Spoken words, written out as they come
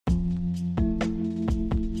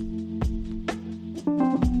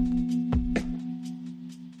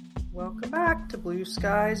blue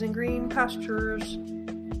skies and green pastures.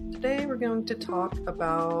 Today we're going to talk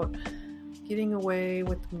about getting away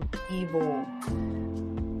with evil.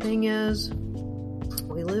 Thing is,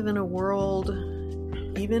 we live in a world,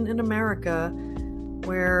 even in America,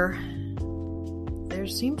 where there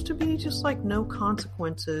seems to be just like no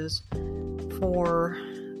consequences for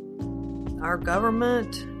our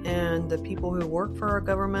government and the people who work for our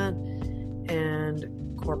government and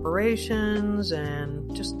corporations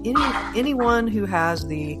and just anyone who has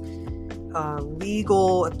the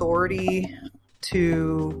legal authority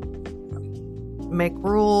to make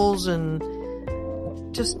rules, and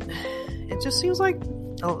it just seems like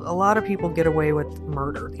a lot of people get away with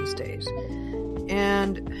murder these days.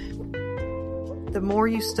 And the more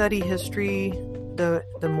you study history,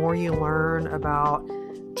 the more you learn about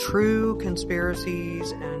true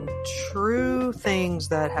conspiracies and true things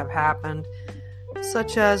that have happened,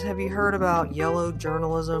 such as, have you heard about yellow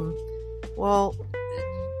journalism? Well,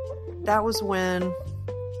 that was when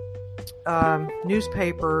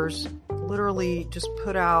newspapers literally just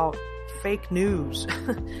put out fake news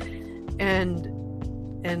and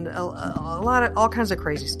all kinds of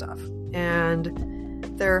crazy stuff.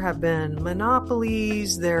 And there have been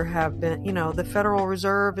monopolies. There have been, the Federal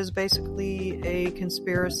Reserve is basically a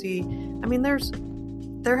conspiracy. I mean,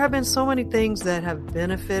 there have been so many things that have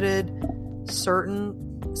benefited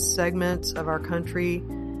certain segments of our country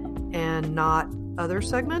and not other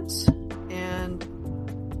segments.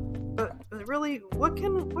 But really, what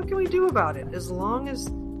can we do about it? As long as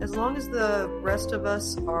the rest of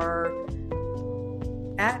us are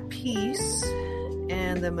at peace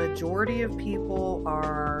and the majority of people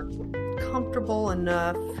are comfortable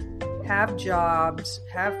enough, have jobs,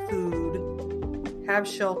 have food, have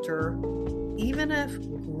shelter, even if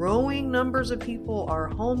growing numbers of people are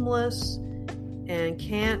homeless and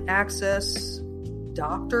can't access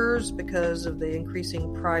doctors because of the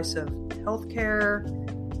increasing price of healthcare,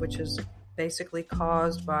 which is basically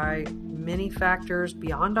caused by many factors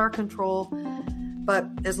beyond our control. But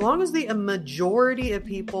as long as the majority of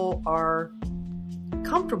people are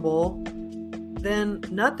comfortable, then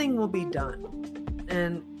nothing will be done.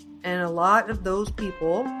 And a lot of those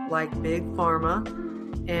people, like Big Pharma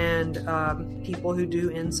and people who do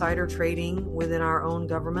insider trading within our own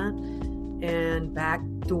government and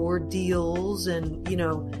backdoor deals and,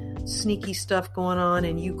 sneaky stuff going on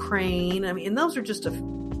in Ukraine. I mean, and those are just a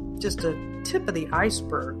tip of the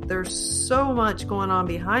iceberg. There's so much going on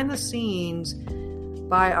behind the scenes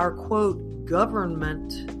by our quote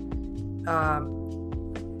government.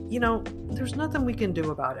 There's nothing we can do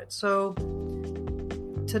about it. So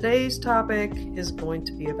today's topic is going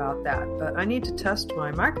to be about that, but I need to test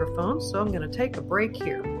my microphone, so I'm going to take a break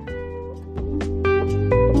here.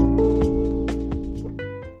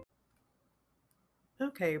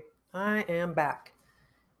 Okay, I am back.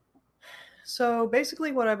 So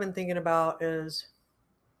basically what I've been thinking about is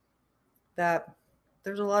that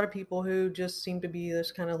there's a lot of people who just seem to be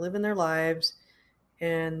just kind of living their lives,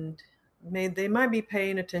 and they might be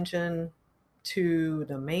paying attention to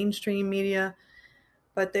the mainstream media,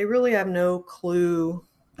 but they really have no clue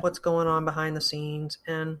what's going on behind the scenes.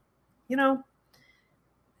 And,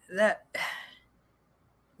 that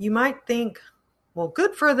you might think, well,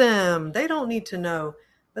 good for them. They don't need to know.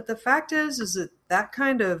 But the fact is that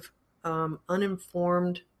kind of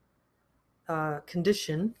uninformed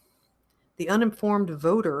condition, the uninformed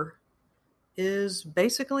voter, is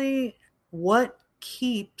basically what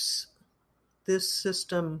keeps this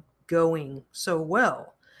system going so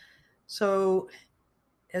well. So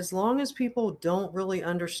as long as people don't really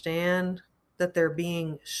understand that they're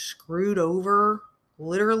being screwed over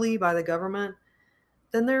literally by the government,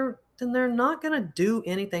 then they're not going to do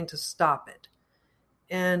anything to stop it.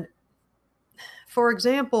 And for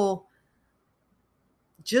example,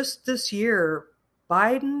 just this year,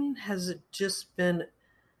 Biden has just been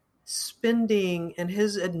spending, and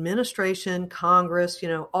his administration, Congress,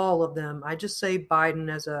 all of them. I just say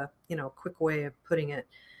Biden as a, quick way of putting it.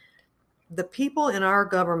 The people in our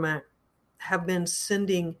government have been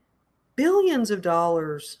sending billions of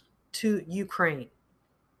dollars to Ukraine.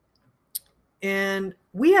 And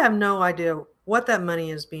we have no idea what that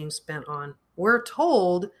money is being spent on. We're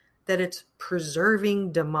told that it's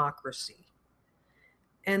preserving democracy.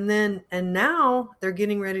 And now they're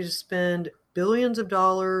getting ready to spend billions of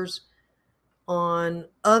dollars on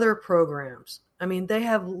other programs. I mean, they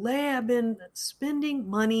have been spending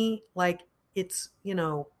money like it's,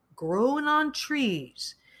 growing on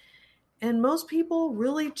trees. And most people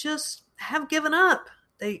really just have given up.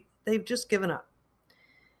 They've just given up.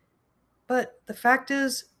 But the fact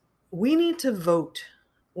is, we need to vote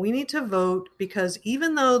we need to vote, because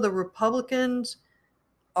even though the Republicans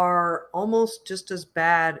are almost just as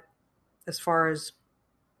bad as far as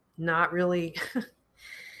not really,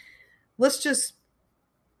 let's just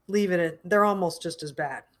leave it at they're almost just as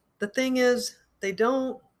bad. The thing is, they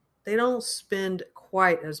don't spend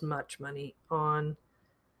quite as much money on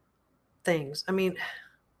things. I mean,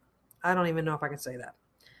 I don't even know if I can say that.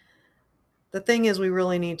 The thing is, we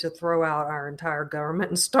really need to throw out our entire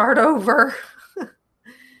government and start over.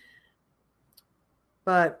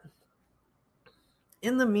 But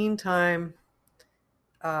in the meantime,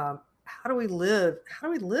 how do we live? How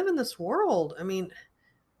do we live in this world? I mean,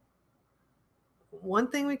 one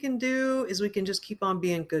thing we can do is we can just keep on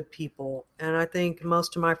being good people. And I think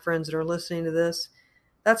most of my friends that are listening to this,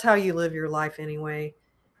 that's how you live your life anyway.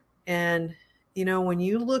 And, when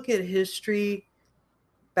you look at history,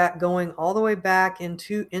 back going all the way back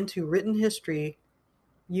into written history,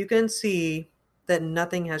 you can see that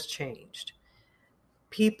nothing has changed.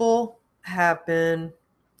 People have been,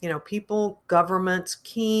 people, governments,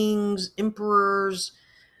 kings, emperors,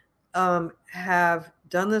 have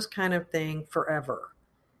done this kind of thing forever.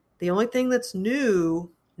 The only thing that's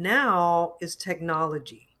new now is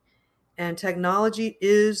technology. And technology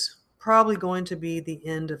is probably going to be the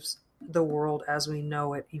end of the world as we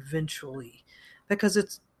know it eventually,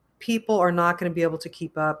 because people are not going to be able to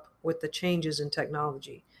keep up with the changes in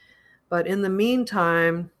technology. But in the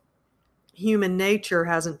meantime, human nature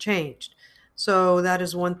hasn't changed. So that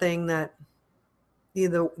is one thing that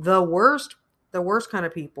the worst kind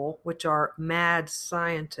of people, which are mad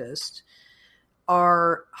scientists,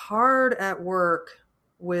 are hard at work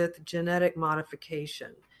with genetic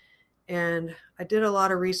modification. And I did a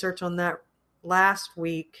lot of research on that last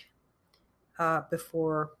week,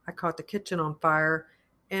 before I caught the kitchen on fire.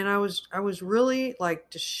 And I was really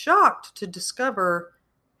like just shocked to discover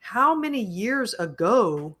how many years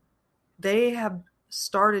ago they have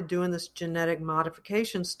started doing this genetic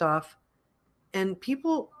modification stuff. And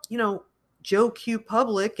people, Joe Q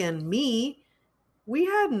Public and me, we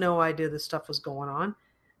had no idea this stuff was going on.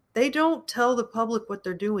 They don't tell the public what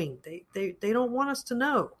they're doing. They don't want us to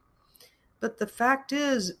know. But the fact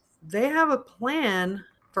is, they have a plan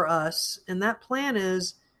for us, and that plan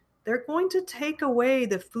is they're going to take away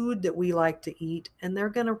the food that we like to eat, and they're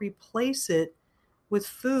going to replace it with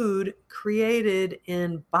food created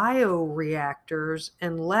in bioreactors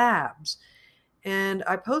and labs. And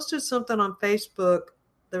I posted something on Facebook.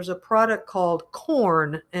 There's a product called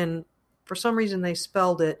corn, and for some reason they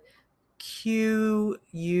spelled it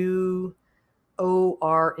QUORN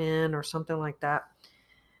or something like that.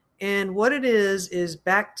 And what it is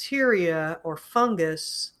bacteria or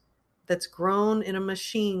fungus that's grown in a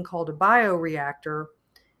machine called a bioreactor.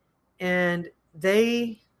 And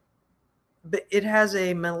it has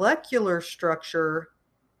a molecular structure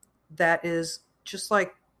that is just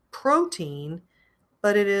like protein,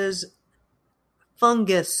 but it is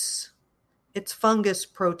fungus. It's fungus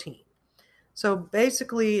protein. So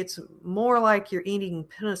basically, it's more like you're eating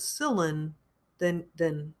penicillin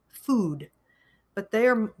than food. But they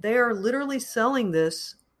are literally selling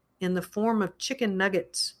this in the form of chicken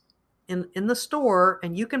nuggets in the store,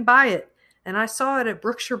 and you can buy it. And I saw it at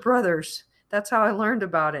Brookshire Brothers. That's how I learned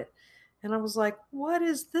about it. And I was like, what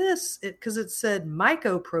is this? Because it said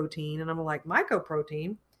mycoprotein, and I'm like,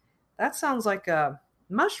 mycoprotein? That sounds like a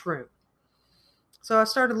mushroom. So I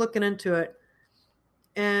started looking into it.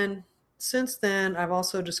 And since then, I've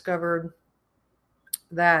also discovered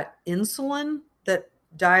that insulin that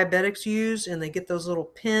diabetics use, and they get those little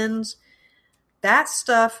pins, that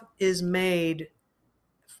stuff is made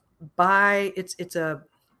by it's a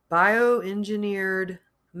bioengineered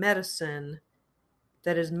medicine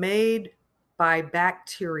that is made by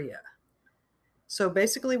bacteria. So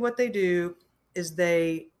basically what they do is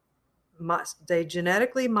they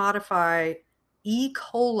genetically modify E.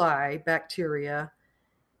 coli bacteria,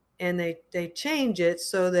 and they change it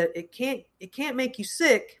so that it can't make you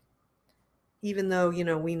sick, even though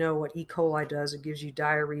we know what E. coli does. It gives you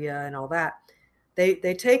diarrhea and all that. They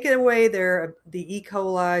take it away the E.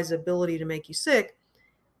 coli's ability to make you sick,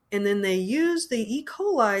 and then they use the E.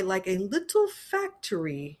 coli like a little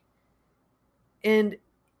factory, and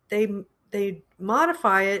they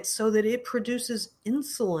modify it so that it produces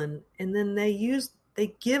insulin, and then they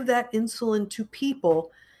give that insulin to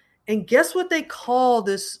people. And guess what they call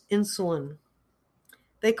this insulin?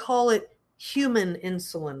 They call it human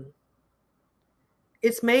insulin.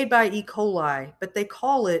 It's made by E. coli, but they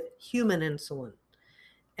call it human insulin.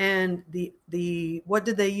 And the what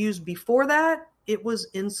did they use before that? It was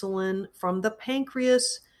insulin from the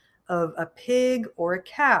pancreas of a pig or a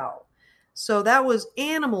cow. So that was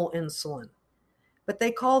animal insulin. But they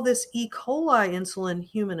call this E. coli insulin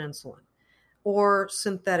human insulin or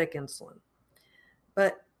synthetic insulin.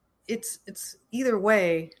 But it's either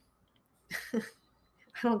way. I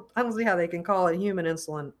don't see how they can call it human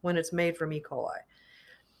insulin when it's made from E. coli.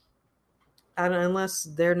 And unless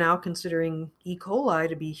they're now considering E. coli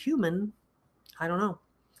to be human, I don't know.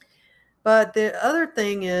 But the other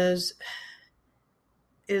thing is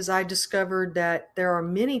I discovered that there are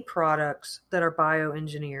many products that are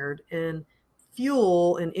bioengineered, and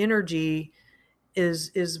fuel and energy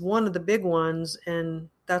is one of the big ones, and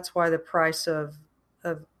that's why the price of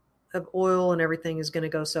oil and everything is going to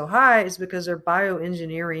go so high, is because they're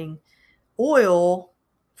bioengineering oil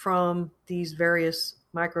from these various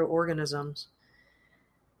microorganisms.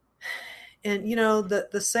 And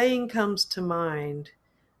the saying comes to mind,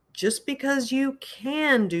 just because you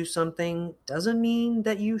can do something doesn't mean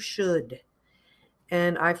that you should.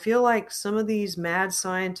 And I feel like some of these mad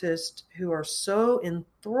scientists who are so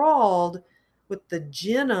enthralled with the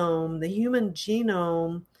genome, the human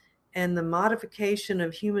genome, and the modification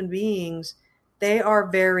of human beings, they are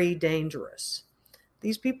very dangerous.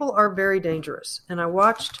 These people are very dangerous. And I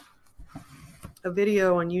watched a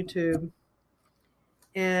video on YouTube,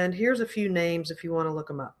 and here's a few names if you want to look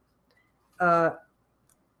them up.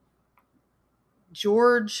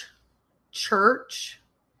 George Church,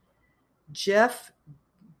 Jeff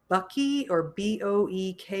Bucky or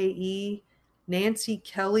Boeke, Nancy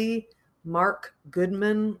Kelly, Mark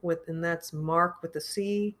Goodman and that's Mark with a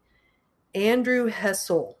C, Andrew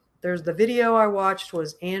Hessel. There's the video I watched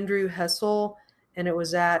was Andrew Hessel, and it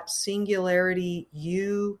was at Singularity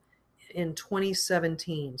U in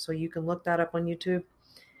 2017. So you can look that up on YouTube.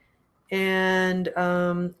 And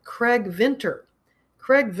Craig Venter.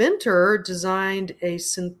 Craig Venter designed a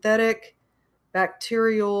synthetic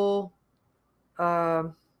bacterial,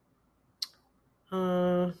 what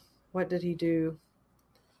did he do?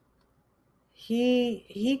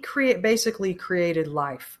 He basically created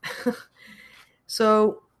life.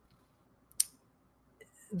 So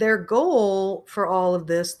their goal for all of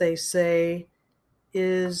this, they say,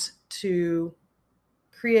 is to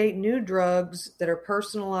create new drugs that are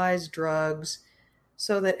personalized drugs,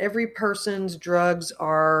 so that every person's drugs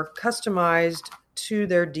are customized to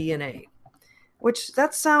their DNA. Which,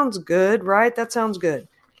 that sounds good, right? That sounds good.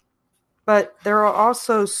 But there are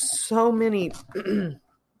also so many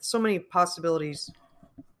possibilities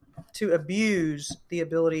to abuse the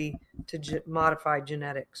ability to modify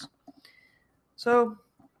genetics. So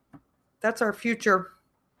that's our future.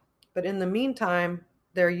 But in the meantime,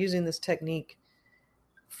 they're using this technique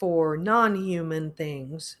for non-human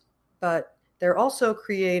things. But they're also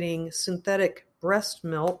creating synthetic breast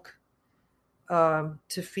milk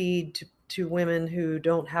to feed to women who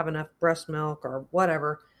don't have enough breast milk or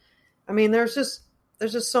whatever. I mean, there's just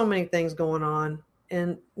so many things going on,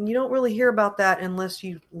 and you don't really hear about that unless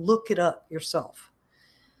you look it up yourself.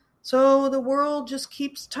 So the world just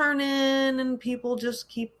keeps turning, and people just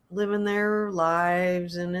keep living their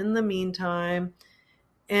lives, and in the meantime,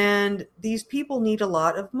 and these people need a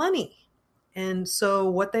lot of money. And so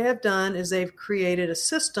what they have done is they've created a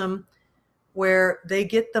system where they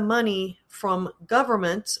get the money from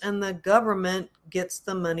governments, and the government gets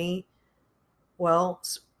the money, well,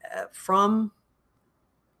 from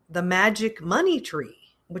the magic money tree,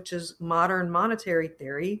 which is modern monetary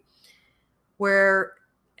theory, where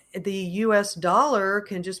the US dollar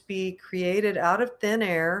can just be created out of thin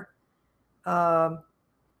air. The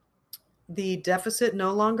deficit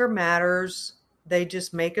no longer matters. They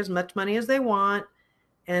just make as much money as they want.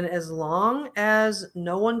 And as long as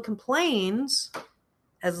no one complains,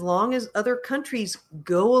 as long as other countries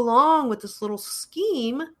go along with this little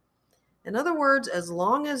scheme, in other words, as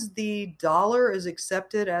long as the dollar is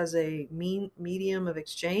accepted as a medium of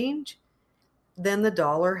exchange, then the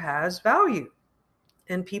dollar has value,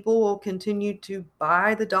 and people will continue to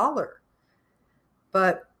buy the dollar.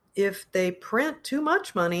 But if they print too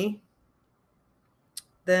much money,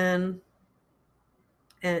 then,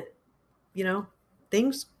 and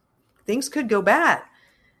things could go bad.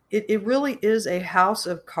 It really is a house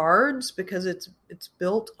of cards, because it's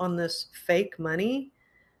built on this fake money.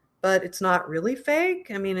 But it's not really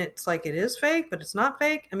fake. I mean, it's like it is fake, but it's not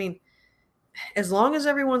fake. I mean, as long as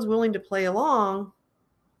everyone's willing to play along,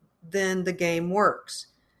 then the game works.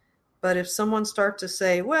 But if someone starts to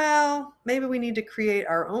say, well, maybe we need to create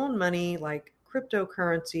our own money, like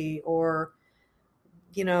cryptocurrency, or,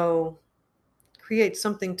 create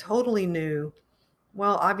something totally new,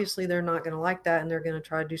 well, obviously they're not going to like that, and they're going to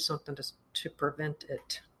try to do something to prevent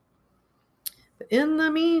it. But in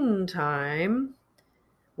the meantime,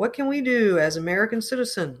 what can we do as American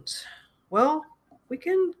citizens? Well, we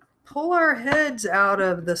can pull our heads out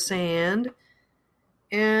of the sand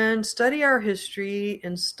and study our history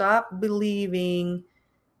and stop believing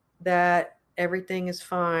that everything is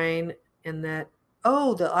fine and that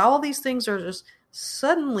all these things are just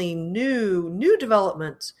suddenly new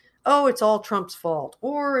developments. Oh, it's all Trump's fault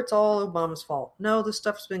or it's all Obama's fault. No, this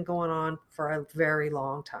stuff's been going on for a very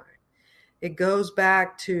long time. It goes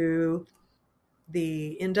back to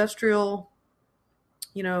the industrial,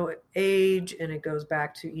 age, and it goes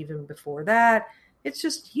back to even before that. It's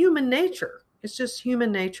just human nature. It's just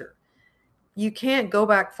human nature. You can't go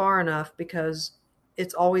back far enough because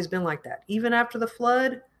it's always been like that. Even after the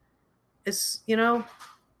flood, it's,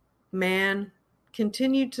 man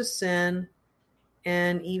continued to sin.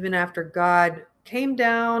 And even after God came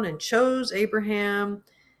down and chose Abraham,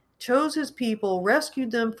 chose his people,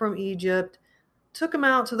 rescued them from Egypt, took them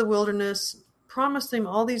out to the wilderness, promised them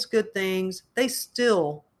all these good things, they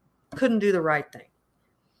still couldn't do the right thing.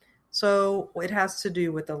 So it has to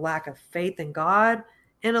do with a lack of faith in God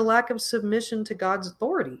and a lack of submission to God's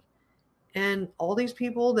authority. And all these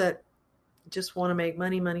people that just want to make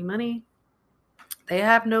money, they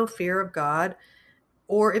have no fear of God.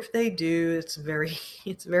 Or if they do, it's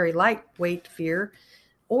very lightweight fear.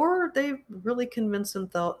 Or they've really convinced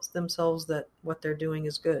themselves that what they're doing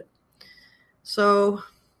is good. So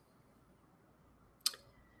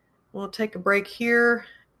we'll take a break here.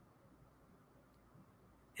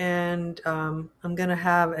 And I'm going to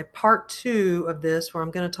have a part 2 of this where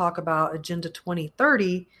I'm going to talk about Agenda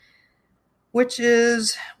 2030, which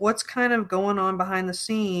is what's kind of going on behind the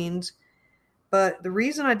scenes. But the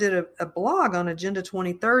reason I did a blog on Agenda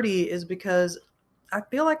 2030 is because I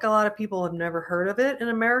feel like a lot of people have never heard of it in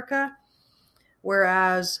America,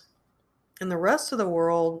 whereas in the rest of the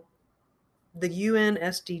world, the UN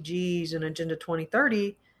SDGs and Agenda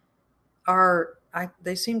 2030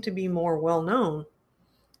 they seem to be more well known.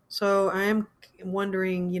 So I am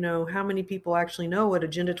wondering, how many people actually know what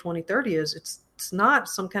Agenda 2030 is. It's not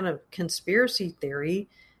some kind of conspiracy theory.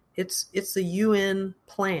 It's the UN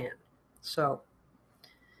plan. So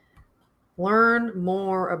learn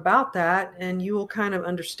more about that and you will kind of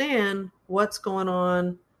understand what's going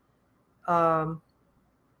on,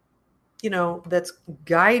 that's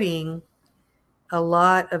guiding a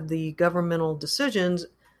lot of the governmental decisions,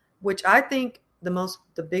 which I think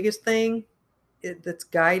the biggest thing that's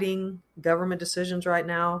guiding government decisions right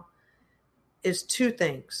now is 2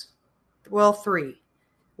 things. Well, 3.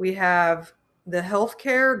 We have the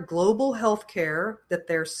global healthcare that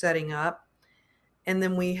they're setting up. And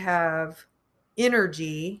then we have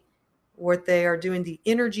energy, where they are doing the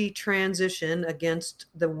energy transition against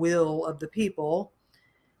the will of the people.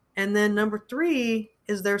 And then number 3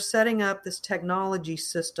 is they're setting up this technology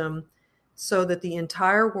system so that the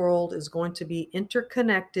entire world is going to be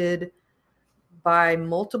interconnected by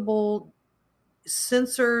multiple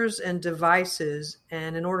sensors and devices.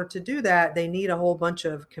 And in order to do that, they need a whole bunch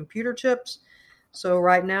of computer chips. So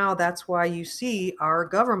right now, that's why you see our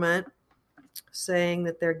government saying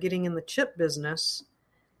that they're getting in the chip business.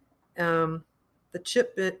 The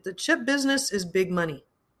chip business is big money.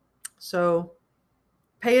 So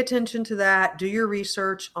pay attention to that. Do your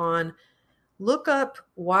research look up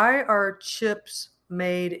why are chips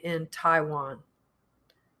made in Taiwan.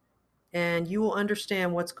 And you will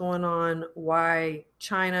understand what's going on, why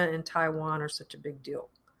China and Taiwan are such a big deal.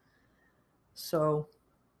 So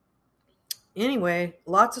anyway,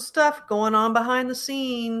 lots of stuff going on behind the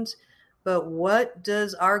scenes. But what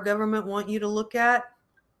does our government want you to look at?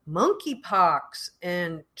 Monkeypox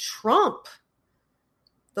and Trump.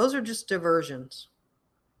 Those are just diversions.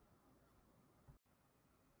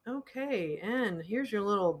 Okay, and here's your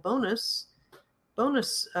little bonus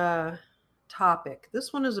topic.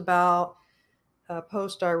 This one is about a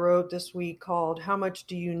post I wrote this week called How Much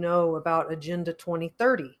Do You Know About Agenda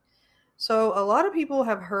 2030? So a lot of people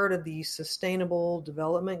have heard of these sustainable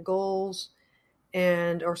development goals,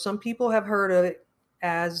 or some people have heard of it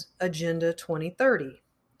as Agenda 2030.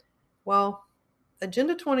 Well,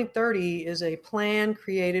 Agenda 2030 is a plan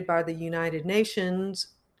created by the United Nations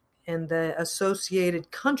and the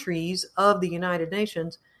associated countries of the United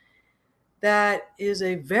Nations that is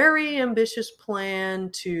a very ambitious plan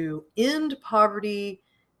to end poverty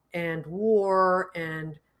and war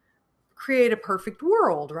and create a perfect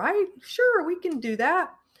world, right? Sure, we can do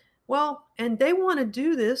that. Well, and they want to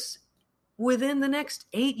do this within the next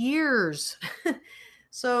 8 years.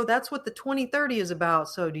 So that's what the 2030 is about.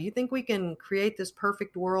 So do you think we can create this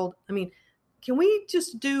perfect world? I mean, can we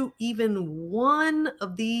just do even one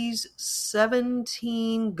of these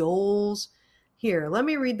 17 goals? Here, let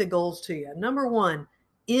me read the goals to you. Number 1,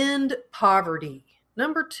 end poverty.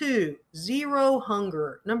 Number 2, zero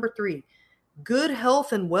hunger. Number 3, good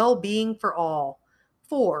health and well-being for all.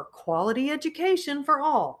 4, quality education for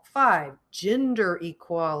all. 5, gender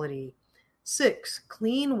equality. 6,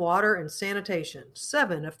 clean water and sanitation.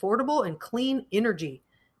 7, affordable and clean energy.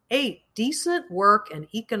 8, decent work and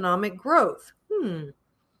economic growth.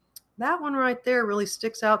 That one right there really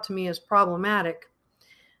sticks out to me as problematic.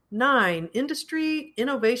 9, industry,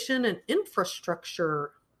 innovation, and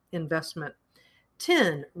infrastructure investment.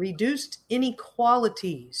 10, reduced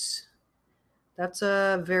inequalities. That's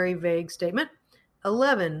a very vague statement.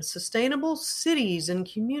 11, sustainable cities and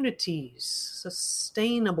communities.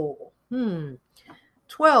 Sustainable.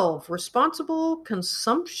 12, responsible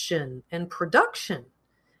consumption and production.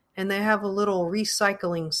 And they have a little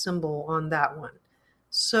recycling symbol on that one.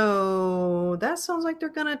 So that sounds like they're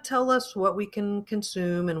going to tell us what we can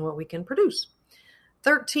consume and what we can produce.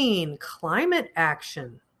 13, climate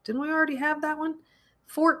action. Didn't we already have that one?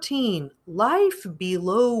 14, life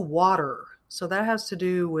below water. So that has to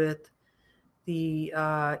do with the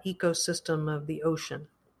ecosystem of the ocean.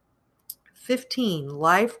 15,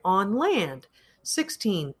 life on land.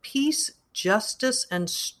 16, peace, justice, and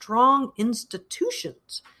strong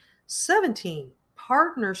institutions. 17,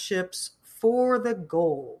 partnerships for the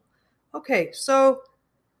goal. Okay, so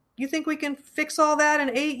you think we can fix all that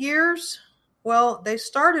in 8 years? Well, they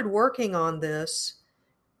started working on this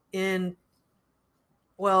in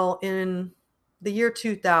the year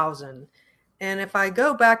 2000. And if I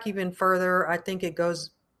go back even further, I think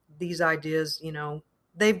these ideas,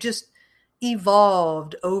 they've just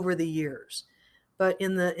evolved over the years. But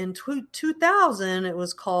in 2000, it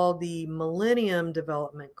was called the Millennium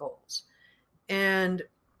Development Goals. And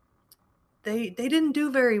they didn't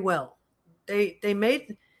do very well. They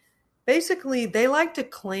like to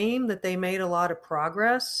claim that they made a lot of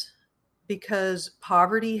progress because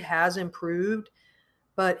poverty has improved.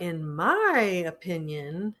 But in my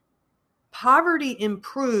opinion, poverty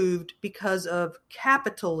improved because of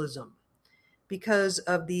capitalism, because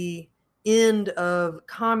of the end of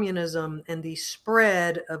communism and the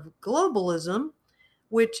spread of globalism,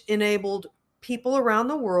 which enabled people around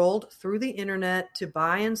the world through the internet to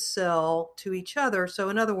buy and sell to each other. So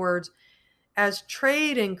in other words, as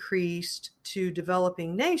trade increased to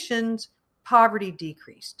developing nations, poverty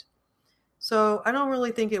decreased. So I don't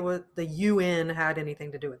really think it was the UN had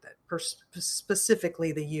anything to do with it,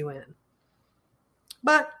 specifically the UN.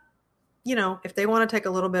 But, if they want to take a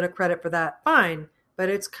little bit of credit for that, fine. But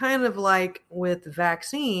it's kind of like with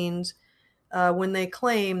vaccines, when they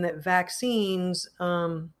claim that vaccines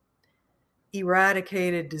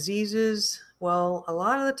eradicated diseases. Well, a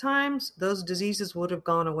lot of the times, those diseases would have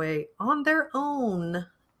gone away on their own.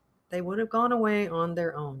 They would have gone away on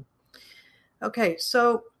their own. Okay,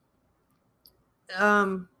 so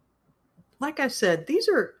like I said, these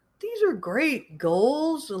are great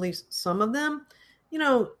goals, at least some of them.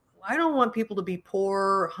 I don't want people to be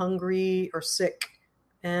poor, hungry, or sick.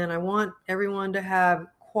 And I want everyone to have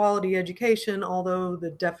quality education, although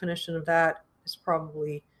the definition of that is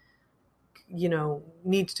probably,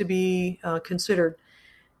 needs to be considered.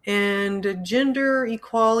 And gender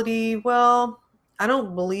equality, well, I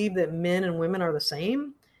don't believe that men and women are the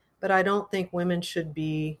same, but I don't think women should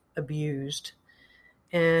be abused.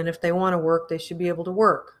 And if they want to work, they should be able to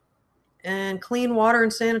work. And clean water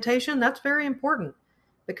and sanitation, that's very important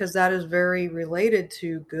because that is very related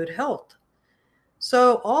to good health.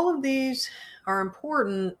 So all of these are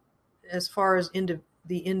important as far as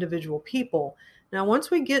the individual people. Now,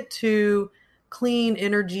 once we get to clean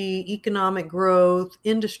energy, economic growth,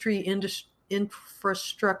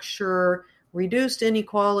 infrastructure, reduced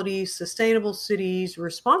inequalities, sustainable cities,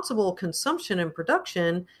 responsible consumption and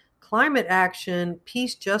production, climate action,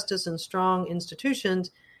 peace, justice, and strong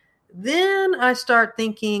institutions, then I start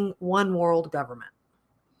thinking one world government.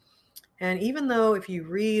 And even though if you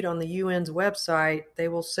read on the UN's website, they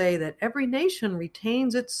will say that every nation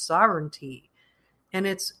retains its sovereignty and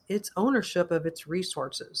its ownership of its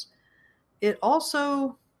resources, it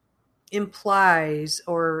also implies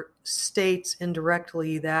or states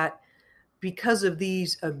indirectly that because of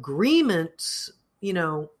these agreements,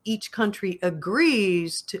 each country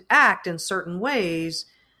agrees to act in certain ways.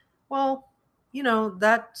 Well,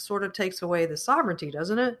 that sort of takes away the sovereignty,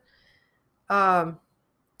 doesn't it?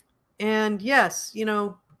 And yes,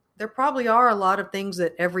 there probably are a lot of things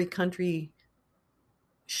that every country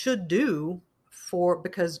should do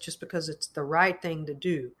because it's the right thing to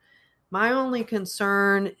do. My only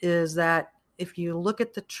concern is that if you look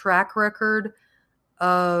at the track record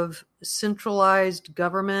of centralized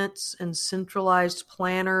governments and centralized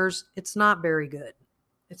planners, it's not very good.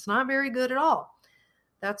 It's not very good at all.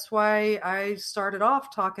 That's why I started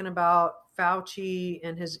off talking about Fauci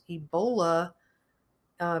and his Ebola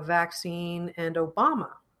vaccine and Obama,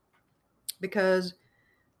 because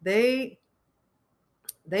they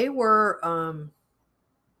they were um,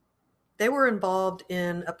 they were involved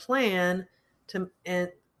in a plan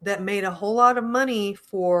that made a whole lot of money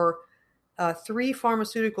for three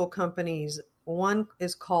pharmaceutical companies. One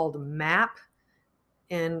is called MAP,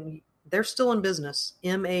 and they're still in business,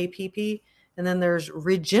 MAPP. And then there's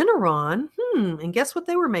Regeneron. And guess what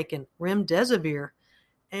they were making? Remdesivir.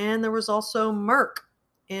 And there was also Merck.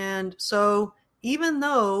 And so even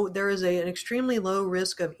though there is an extremely low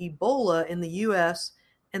risk of Ebola in the US,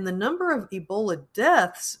 and the number of Ebola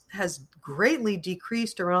deaths has greatly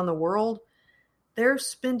decreased around the world, they're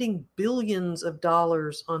spending billions of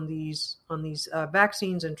dollars on these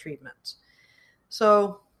vaccines and treatments.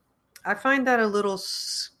 So I find that a little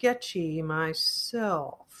sketchy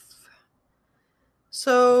myself.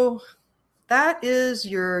 So that is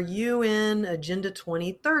your UN Agenda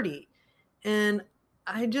 2030. And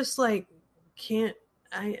I just can't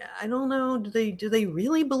I don't know, do they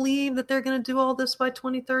really believe that they're going to do all this by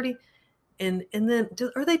 2030? And then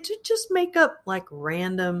are they to just make up like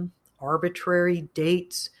random arbitrary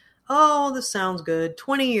dates? Oh, this sounds good.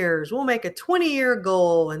 20 years. We'll make a 20-year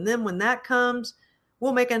goal, and then when that comes,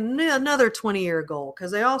 we'll make another 20-year goal,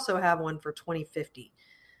 because they also have one for 2050.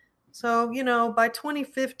 So, by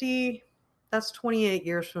 2050, that's 28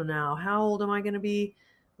 years from now. How old am I going to be?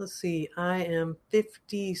 Let's see. I am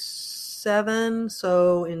 57.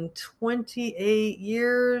 So in 28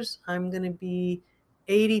 years, I'm going to be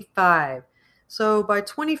 85. So by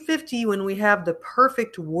 2050, when we have the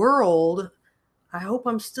perfect world, I hope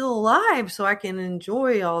I'm still alive so I can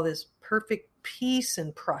enjoy all this perfect peace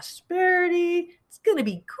and prosperity. It's going to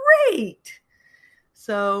be great.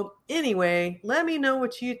 So anyway, let me know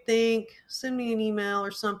what you think. Send me an email or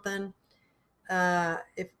something.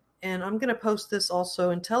 And I'm going to post this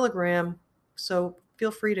also in Telegram. So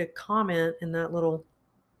feel free to comment in that little,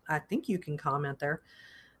 I think you can comment there,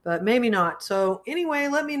 but maybe not. So anyway,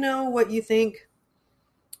 let me know what you think.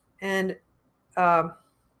 And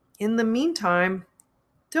in the meantime,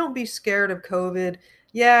 don't be scared of COVID.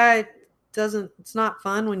 Yeah, it's not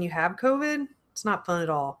fun when you have COVID. It's not fun at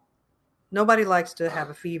all. Nobody likes to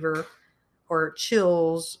have a fever or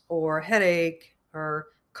chills or headache or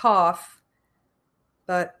cough.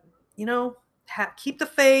 But, keep the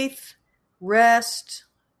faith, rest,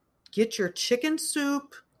 get your chicken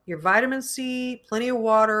soup, your vitamin C, plenty of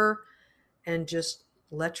water, and just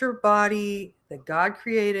let your body that God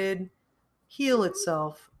created heal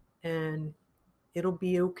itself, and it'll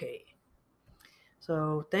be okay.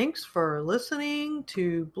 So thanks for listening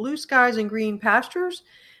to Blue Skies and Green Pastures.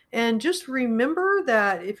 And just remember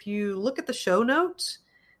that if you look at the show notes,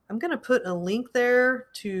 I'm going to put a link there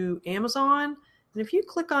to Amazon. And if you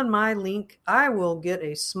click on my link, I will get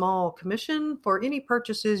a small commission for any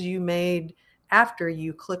purchases you made after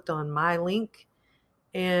you clicked on my link.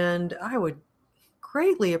 And I would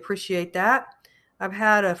greatly appreciate that. I've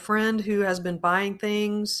had a friend who has been buying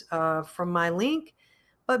things from my link,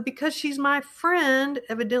 but because she's my friend,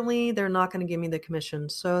 evidently they're not going to give me the commission.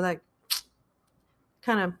 So that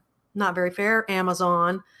kind of not very fair,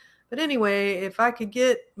 Amazon. But anyway, if I could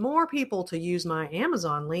get more people to use my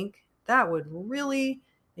Amazon link, that would really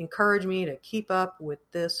encourage me to keep up with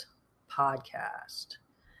this podcast.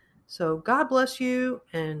 So God bless you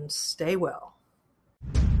and stay well.